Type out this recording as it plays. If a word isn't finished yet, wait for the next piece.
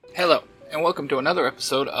and welcome to another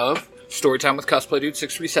episode of Storytime with Cosplay Dude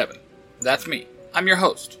 637. That's me. I'm your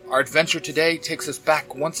host. Our adventure today takes us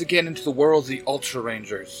back once again into the world of the Ultra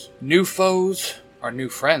Rangers. New foes are new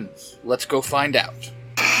friends. Let's go find out.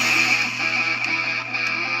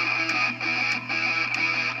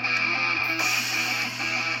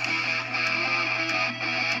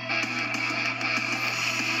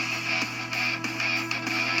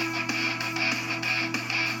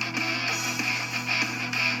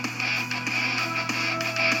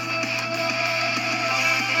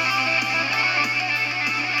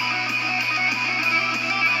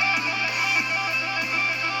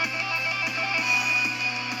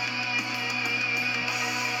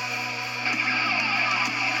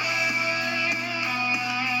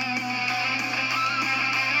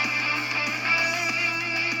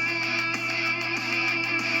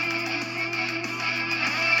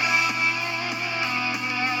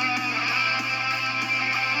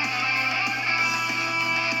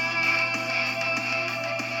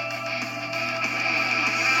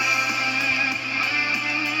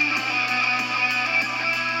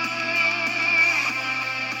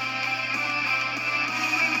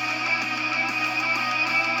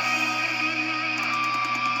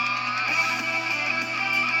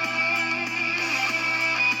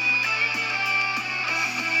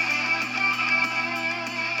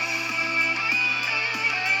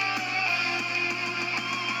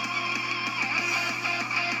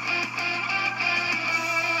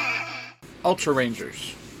 Ultra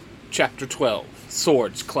Rangers, Chapter 12,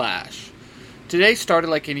 Swords Clash. Today started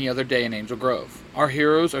like any other day in Angel Grove. Our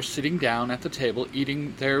heroes are sitting down at the table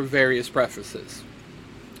eating their various breakfasts.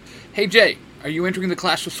 Hey Jay, are you entering the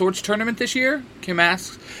Clash of Swords tournament this year? Kim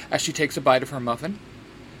asks as she takes a bite of her muffin.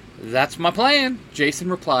 That's my plan, Jason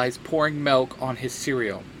replies, pouring milk on his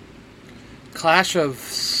cereal. Clash of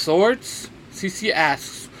Swords? Cece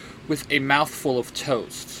asks with a mouthful of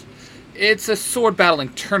toast. It's a sword battling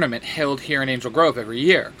tournament held here in Angel Grove every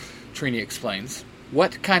year, Trini explains.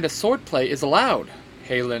 What kind of sword play is allowed?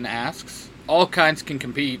 Halen asks. All kinds can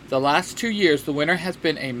compete. The last 2 years, the winner has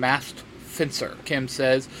been a masked fencer, Kim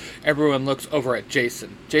says. Everyone looks over at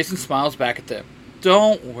Jason. Jason smiles back at them.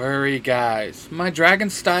 Don't worry, guys. My Dragon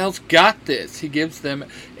Styles got this. He gives them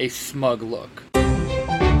a smug look.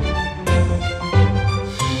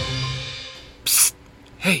 Psst.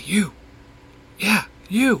 Hey, you. Yeah,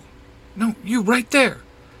 you. No, you right there.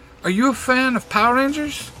 Are you a fan of Power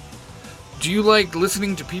Rangers? Do you like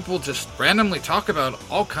listening to people just randomly talk about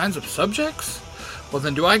all kinds of subjects? Well,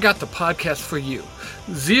 then do I got the podcast for you.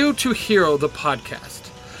 Zeo to Hero, the podcast.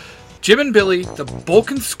 Jim and Billy, the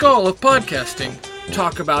bulk and skull of podcasting,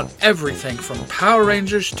 talk about everything from Power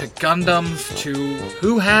Rangers to Gundams to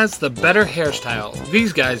who has the better hairstyle.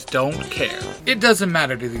 These guys don't care. It doesn't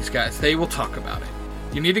matter to these guys. They will talk about it.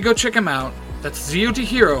 You need to go check them out. That's Zeo to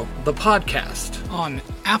Hero, the podcast. On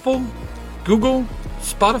Apple, Google,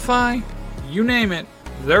 Spotify, you name it,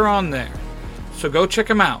 they're on there. So go check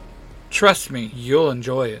them out. Trust me, you'll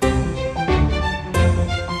enjoy it.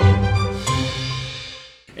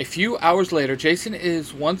 A few hours later, Jason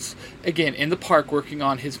is once again in the park working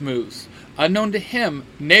on his moves. Unknown to him,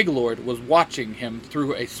 Negalord was watching him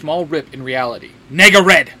through a small rip in reality.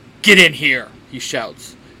 Nega-Red, get in here, he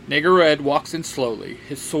shouts. Nega-Red walks in slowly,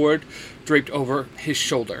 his sword draped over his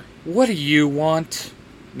shoulder. What do you want?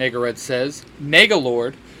 Nega-Red says.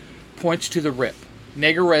 Negalord points to the rip.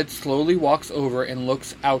 Nega-Red slowly walks over and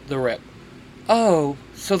looks out the rip. Oh,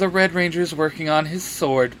 so the Red Ranger's working on his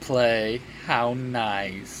sword play. How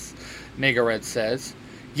nice. Nega-Red says.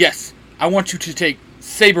 Yes, I want you to take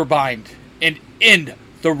Saberbind and end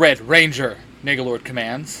the Red Ranger, Negalord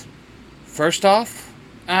commands. First off,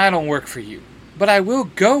 I don't work for you, but I will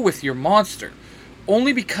go with your monster.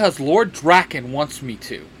 Only because Lord Draken wants me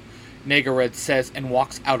to, Nega-Red says and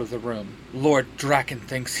walks out of the room. Lord Draken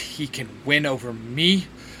thinks he can win over me,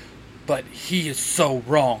 but he is so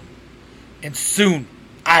wrong. And soon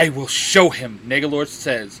I will show him, Negalord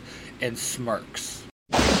says and smirks.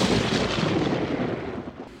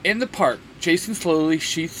 In the park, Jason slowly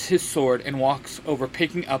sheaths his sword and walks over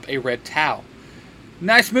picking up a red towel.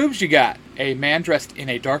 Nice moves you got, a man dressed in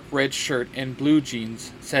a dark red shirt and blue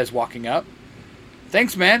jeans says walking up.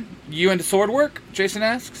 Thanks, man. You into sword work? Jason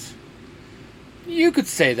asks. You could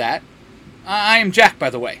say that. I am Jack, by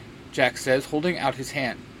the way, Jack says, holding out his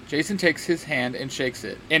hand. Jason takes his hand and shakes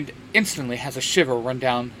it, and instantly has a shiver run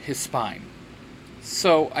down his spine.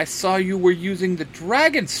 So, I saw you were using the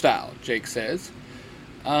dragon style, Jake says.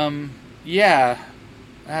 Yeah,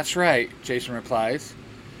 that's right, Jason replies.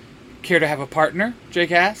 Care to have a partner?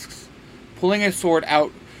 Jake asks, pulling his sword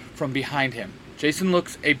out from behind him. Jason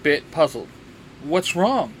looks a bit puzzled. What's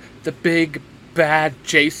wrong? The big, bad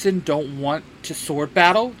Jason don't want to sword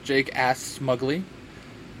battle? Jake asks smugly.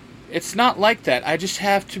 It's not like that. I just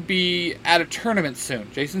have to be at a tournament soon,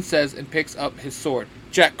 Jason says and picks up his sword.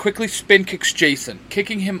 Jack quickly spin kicks Jason,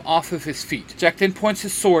 kicking him off of his feet. Jack then points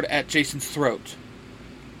his sword at Jason's throat.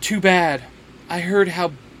 Too bad. I heard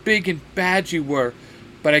how big and bad you were,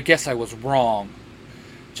 but I guess I was wrong.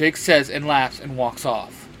 Jake says and laughs and walks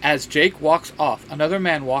off. As Jake walks off, another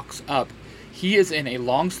man walks up. He is in a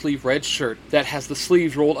long-sleeve red shirt that has the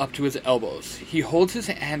sleeves rolled up to his elbows. He holds his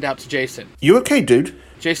hand out to Jason. You okay, dude?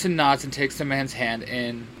 Jason nods and takes the man's hand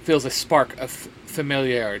and feels a spark of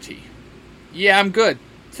familiarity. Yeah, I'm good.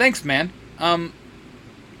 Thanks, man.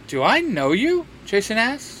 Do I know you? Jason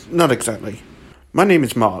asks. Not exactly. My name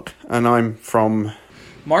is Mark, and I'm from...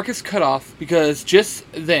 Mark is cut off because just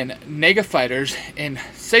then, Nega fighters in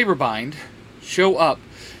Saberbind show up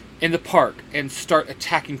in the park and start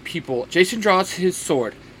attacking people. Jason draws his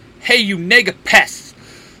sword. Hey, you Nega pests!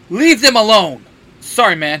 Leave them alone!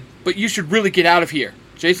 Sorry, man, but you should really get out of here,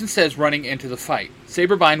 Jason says, running into the fight.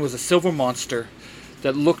 Saberbind was a silver monster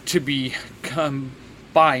that looked to be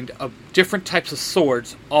combined of different types of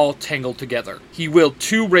swords all tangled together. He wielded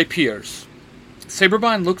 2 rapiers.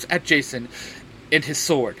 Saberbind looks at Jason and his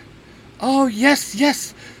sword. Oh,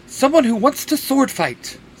 yes, someone who wants to sword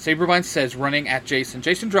fight, Saberbind says, running at Jason.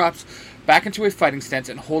 Jason drops back into a fighting stance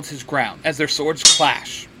and holds his ground as their swords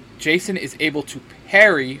clash. Jason is able to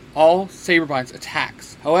parry all Saberbind's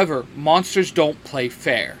attacks. However, monsters don't play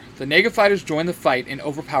fair. The Nega fighters join the fight and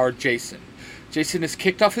overpower Jason. Jason is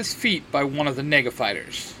kicked off his feet by one of the Nega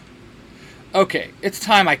fighters. Okay, it's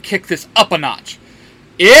time I kick this up a notch.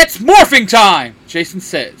 It's morphing time, Jason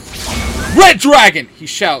says. Red Dragon, he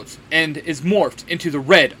shouts, and is morphed into the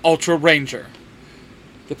Red Ultra Ranger.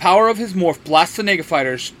 The power of his morph blasts the Nega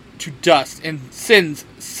fighters to dust and sends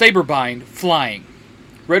Saberbind flying.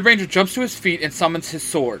 Red Ranger jumps to his feet and summons his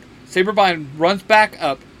sword. Saberbind runs back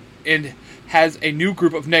up and has a new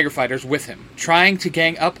group of Nega fighters with him. Trying to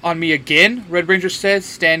gang up on me again? Red Ranger says,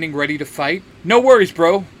 standing ready to fight. No worries,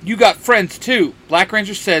 bro. You got friends too, Black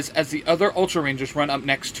Ranger says as the other Ultra Rangers run up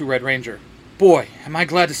next to Red Ranger. Boy, am I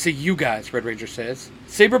glad to see you guys, Red Ranger says.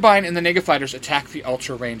 Saberbind and the Nega fighters attack the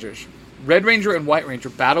Ultra Rangers. Red Ranger and White Ranger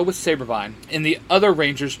battle with Saberbind, and the other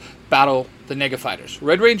Rangers battle the Nega fighters.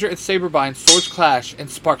 Red Ranger and Saberbind swords clash and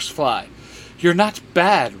sparks fly. You're not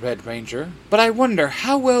bad, Red Ranger, but I wonder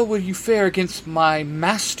how well will you fare against my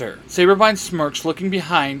master? Saberbind smirks, looking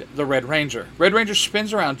behind the Red Ranger. Red Ranger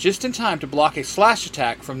spins around just in time to block a slash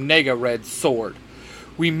attack from Nega Red's sword.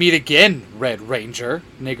 We meet again, Red Ranger,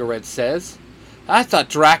 Nega Red says. I thought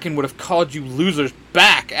Draken would have called you losers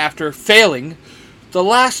back after failing the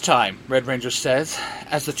last time, Red Ranger says,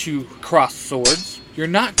 as the two cross swords. You're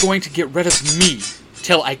not going to get rid of me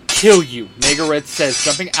till I kill you, Nega Red says,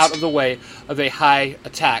 jumping out of the way of a high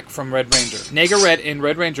attack from Red Ranger. Nega Red and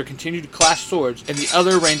Red Ranger continue to clash swords, and the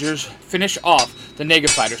other Rangers finish off the Nega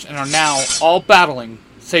fighters and are now all battling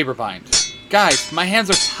Saberbind. Guys, my hands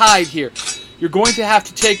are tied here. You're going to have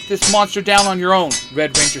to take this monster down on your own,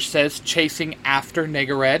 Red Ranger says, chasing after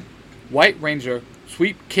Nega Red. White Ranger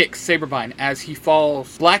sweep kicks Saberbind as he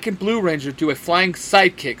falls. Black and Blue Ranger do a flying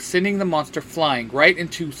sidekick, sending the monster flying right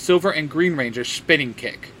into Silver and Green Ranger's spinning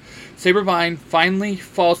kick. Saberbind finally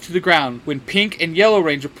falls to the ground when Pink and Yellow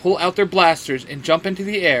Ranger pull out their blasters and jump into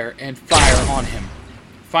the air and fire on him,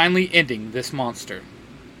 finally ending this monster.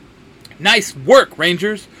 Nice work,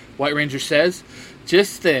 Rangers, White Ranger says.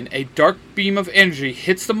 Just then, a dark beam of energy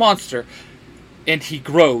hits the monster, and he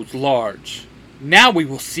grows large. Now we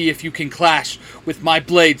will see if you can clash with my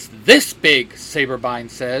blades this big, Saberbind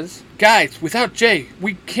says. Guys, without Jay,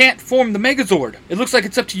 we can't form the Megazord. It looks like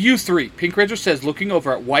it's up to you 3, Pink Ranger says, looking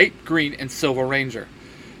over at White, Green, and Silver Ranger.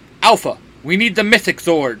 Alpha, we need the Mythic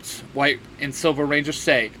Zords, White and Silver Ranger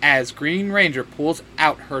say, as Green Ranger pulls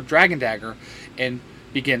out her Dragon Dagger and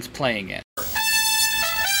begins playing it.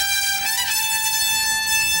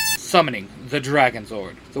 Summoning the Dragon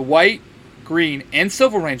Zord. The White, Green, and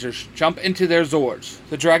Silver Rangers jump into their Zords.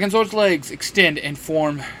 The Dragon Zord's legs extend and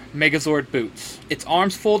form Megazord boots. Its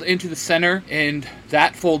arms fold into the center, and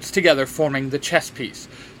that folds together, forming the chest piece.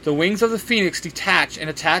 The wings of the Phoenix detach and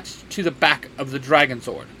attach to the back of the Dragon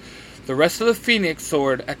Zord. The rest of the Phoenix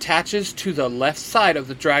Zord attaches to the left side of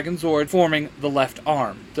the Dragon Zord, forming the left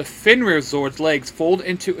arm. The Fenrir Zord's legs fold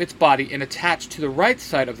into its body and attach to the right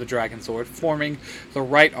side of the Dragon Zord, forming the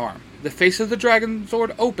right arm. The face of the Dragon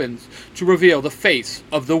Zord opens to reveal the face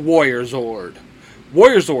of the Warrior Zord.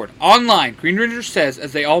 Warrior Zord, online, Green Ranger says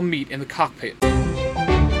as they all meet in the cockpit.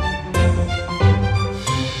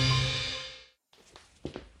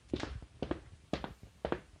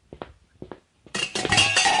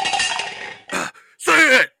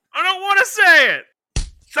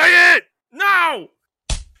 Say it! No!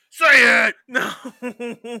 Say it! No!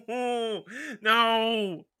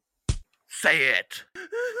 No! Say it!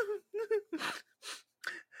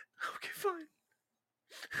 Okay, fine.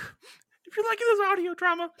 If you're liking this audio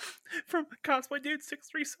drama from Cosplay Dude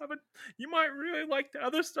 637, you might really like the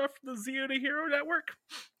other stuff from the Zeo to Hero network,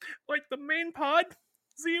 like the main pod,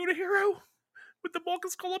 Zeo to Hero, with the Bulk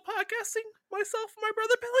and Skull of podcasting, myself and my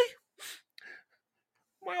brother Billy.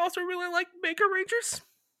 I also really like Maker Rangers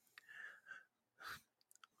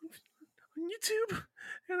on YouTube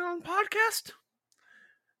and on podcast.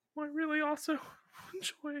 I really also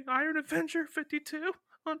enjoy Iron Avenger 52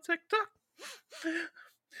 on TikTok. And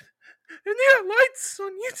yeah, lights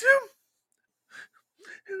on YouTube.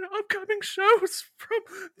 And upcoming shows from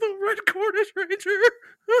the Red Cornish Ranger.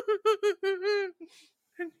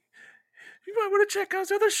 And you might want to check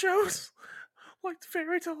out other shows, like the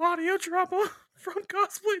Fairy Tale audio drama from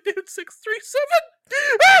Cosplay Dude 637.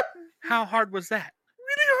 How hard was that?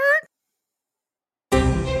 Really hard.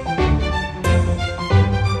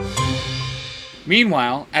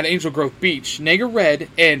 Meanwhile, at Angel Grove Beach, Naga Red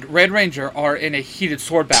and Red Ranger are in a heated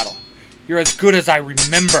sword battle. "You're as good as I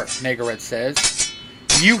remember," Naga Red says.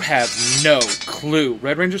 "You have no clue,"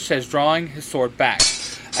 Red Ranger says, drawing his sword back.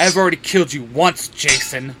 "I have already killed you once,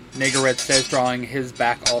 Jason," Naga Red says, drawing his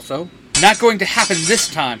back also. "Not going to happen this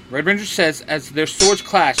time," Red Ranger says as their swords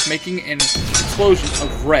clash, making an explosion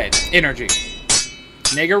of red energy.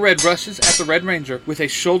 Naga Red rushes at the Red Ranger with a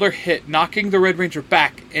shoulder hit, knocking the Red Ranger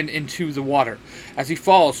back and into the water. As he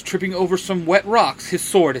falls, tripping over some wet rocks, his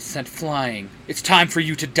sword is sent flying. "It's time for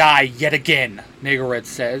you to die yet again," Naga Red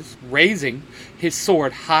says, raising his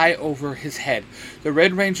sword high over his head. The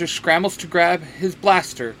Red Ranger scrambles to grab his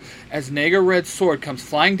blaster as Naga Red's sword comes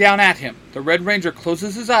flying down at him. The Red Ranger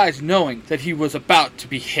closes his eyes, knowing that he was about to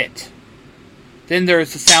be hit. Then there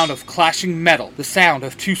is the sound of clashing metal, the sound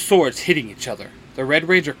of two swords hitting each other. The Red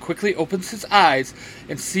Ranger quickly opens his eyes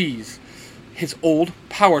and sees his old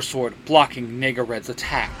power sword blocking Naga Red's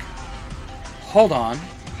attack. "Hold on,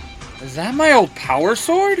 is that my old power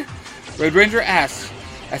sword?" Red Ranger asks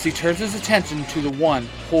as he turns his attention to the one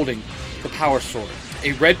holding the power sword.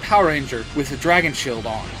 A red Power Ranger with a dragon shield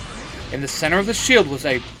on. In the center of the shield was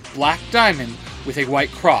a black diamond with a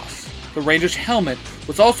white cross. The Ranger's helmet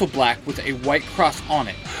was also black with a white cross on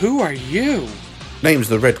it. "Who are you?" Name's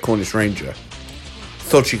the Red Cornish Ranger.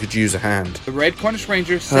 Thought you could use a hand. The Red Cornish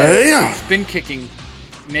Ranger says, spin kicking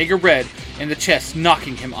Naga Red in the chest,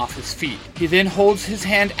 knocking him off his feet. He then holds his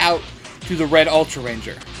hand out to the Red Ultra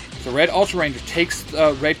Ranger. The Red Ultra Ranger takes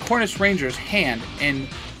the Red Cornish Ranger's hand and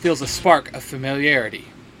feels a spark of familiarity.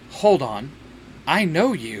 "Hold on, I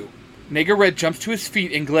know you." Naga Red jumps to his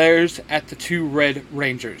feet and glares at the two Red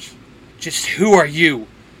Rangers. "Just who are you?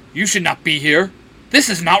 You should not be here. This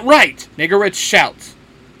is not right!" Naga Red shouts.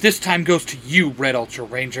 "This time goes to you, Red Ultra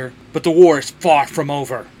Ranger. But the war is far from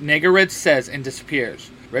over," Naga Red says and disappears.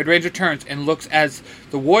 Red Ranger turns and looks as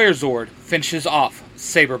the Warrior Zord finishes off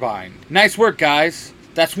Saberbind. "Nice work, guys.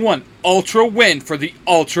 That's one Ultra win for the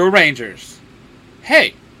Ultra Rangers."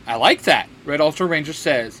 "Hey, I like that," Red Ultra Ranger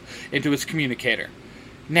says into his communicator.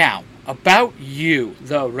 "Now, about you."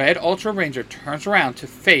 The Red Ultra Ranger turns around to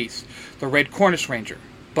face the Red Cornish Ranger,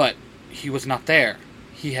 but he was not there.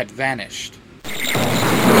 He had vanished.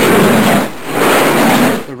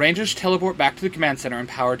 The Rangers teleport back to the command center and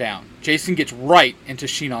power down. Jason gets right into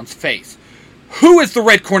Shinon's face. "Who is the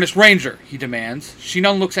Red Cornish Ranger?" he demands.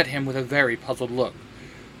 Shinon looks at him with a very puzzled look.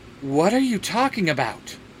 "What are you talking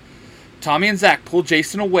about?" Tommy and Zach pull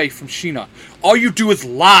Jason away from Shinon. "All you do is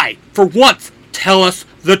lie! For once, tell us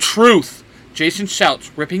the truth!" Jason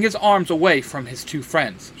shouts, ripping his arms away from his two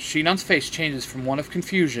friends. Shinon's face changes from one of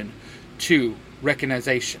confusion to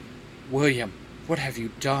recognition. "William, what have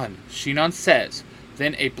you done?" Shinon says.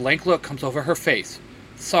 Then a blank look comes over her face.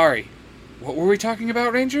 "Sorry, what were we talking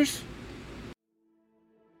about, Rangers?"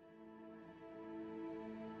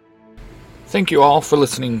 Thank you all for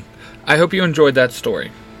listening. I hope you enjoyed that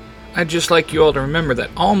story. I'd just like you all to remember that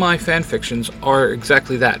all my fanfictions are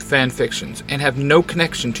exactly that, fanfictions, and have no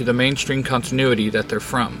connection to the mainstream continuity that they're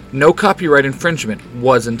from. No copyright infringement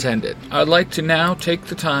was intended. I'd like to now take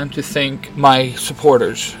the time to thank my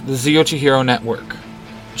supporters, the Zeo to Hero Network.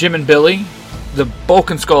 Jim and Billy, the Bulk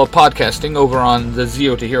and Skull of Podcasting over on the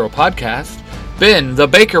Zeo to Hero podcast. Ben, the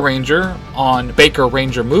Baker Ranger on Baker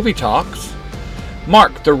Ranger Movie Talks.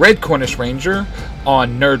 Mark, the Red Cornish Ranger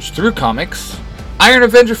on Nerds Through Comics. Iron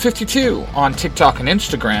Avenger 52 on TikTok and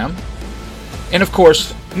Instagram. And of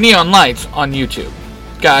course, Neon Lights on YouTube.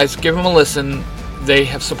 Guys, give them a listen. They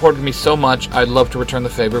have supported me so much, I'd love to return the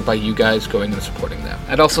favor by you guys going and supporting them.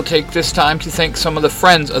 I'd also take this time to thank some of the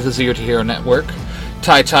friends of the Zeo to Hero Network.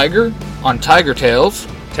 Ty Tiger on Tiger Tales.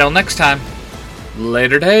 Till next time,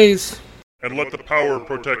 later days. And let the power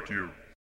protect you.